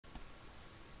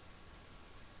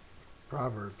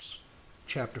Proverbs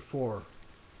chapter 4.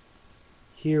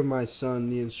 Hear, my son,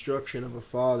 the instruction of a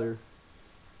father,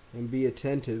 and be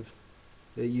attentive,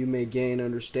 that you may gain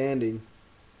understanding.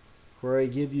 For I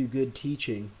give you good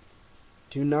teaching.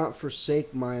 Do not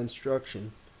forsake my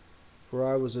instruction, for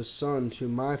I was a son to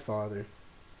my father,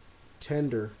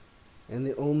 tender, and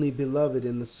the only beloved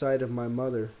in the sight of my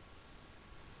mother.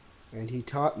 And he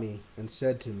taught me and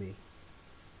said to me,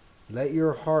 Let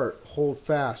your heart hold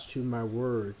fast to my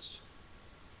words.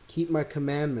 Keep my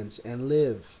commandments and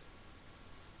live.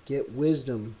 Get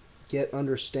wisdom, get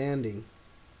understanding.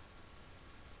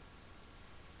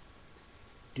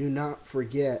 Do not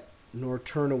forget nor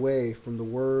turn away from the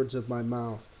words of my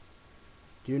mouth.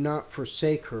 Do not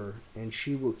forsake her, and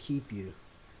she will keep you.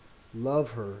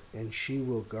 Love her, and she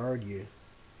will guard you.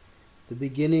 The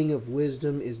beginning of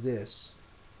wisdom is this: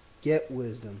 get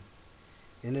wisdom,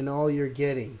 and in all your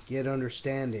getting, get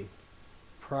understanding.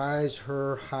 Prize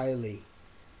her highly,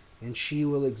 and she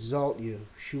will exalt you.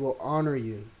 She will honor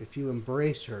you if you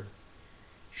embrace her.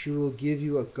 She will give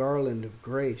you a garland of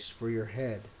grace for your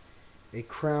head. A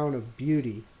crown of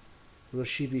beauty will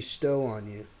she bestow on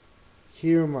you.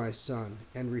 Hear, my son,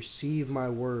 and receive my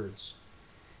words,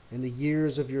 and the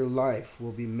years of your life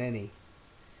will be many.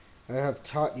 I have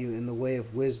taught you in the way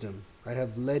of wisdom. I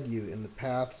have led you in the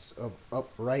paths of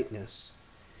uprightness.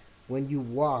 When you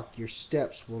walk, your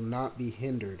steps will not be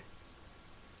hindered,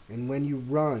 and when you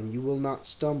run, you will not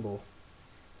stumble.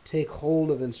 Take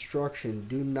hold of instruction,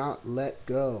 do not let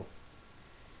go.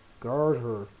 Guard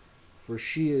her, for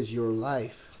she is your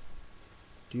life.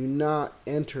 Do not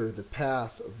enter the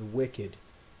path of the wicked,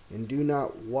 and do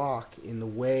not walk in the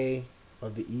way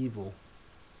of the evil.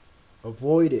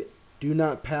 Avoid it, do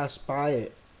not pass by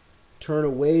it. Turn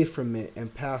away from it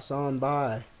and pass on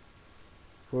by.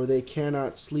 For they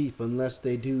cannot sleep unless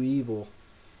they do evil,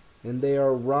 and they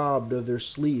are robbed of their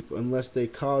sleep unless they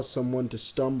cause someone to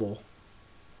stumble.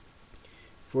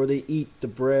 For they eat the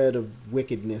bread of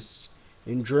wickedness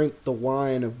and drink the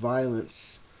wine of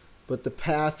violence. But the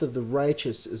path of the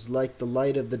righteous is like the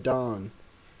light of the dawn,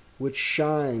 which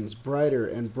shines brighter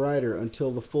and brighter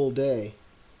until the full day.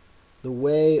 The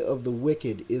way of the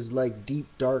wicked is like deep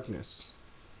darkness.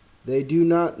 They do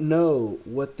not know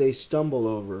what they stumble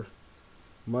over.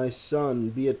 My son,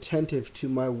 be attentive to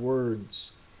my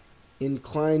words.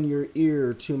 Incline your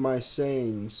ear to my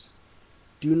sayings.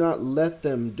 Do not let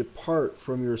them depart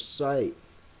from your sight.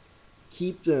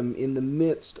 Keep them in the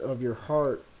midst of your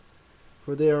heart,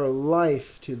 for they are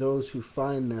life to those who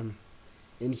find them,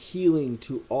 and healing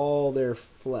to all their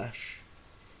flesh.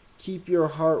 Keep your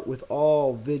heart with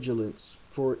all vigilance,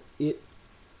 for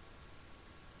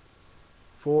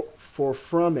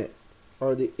from it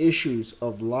are the issues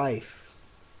of life.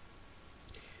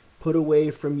 Put away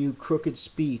from you crooked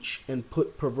speech, and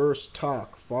put perverse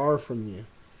talk far from you.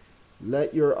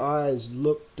 Let your eyes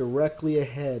look directly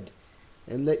ahead,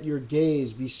 and let your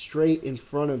gaze be straight in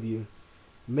front of you.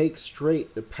 Make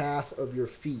straight the path of your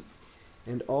feet,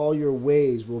 and all your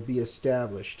ways will be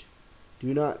established.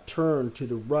 Do not turn to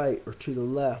the right or to the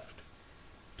left.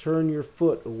 Turn your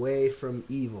foot away from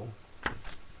evil.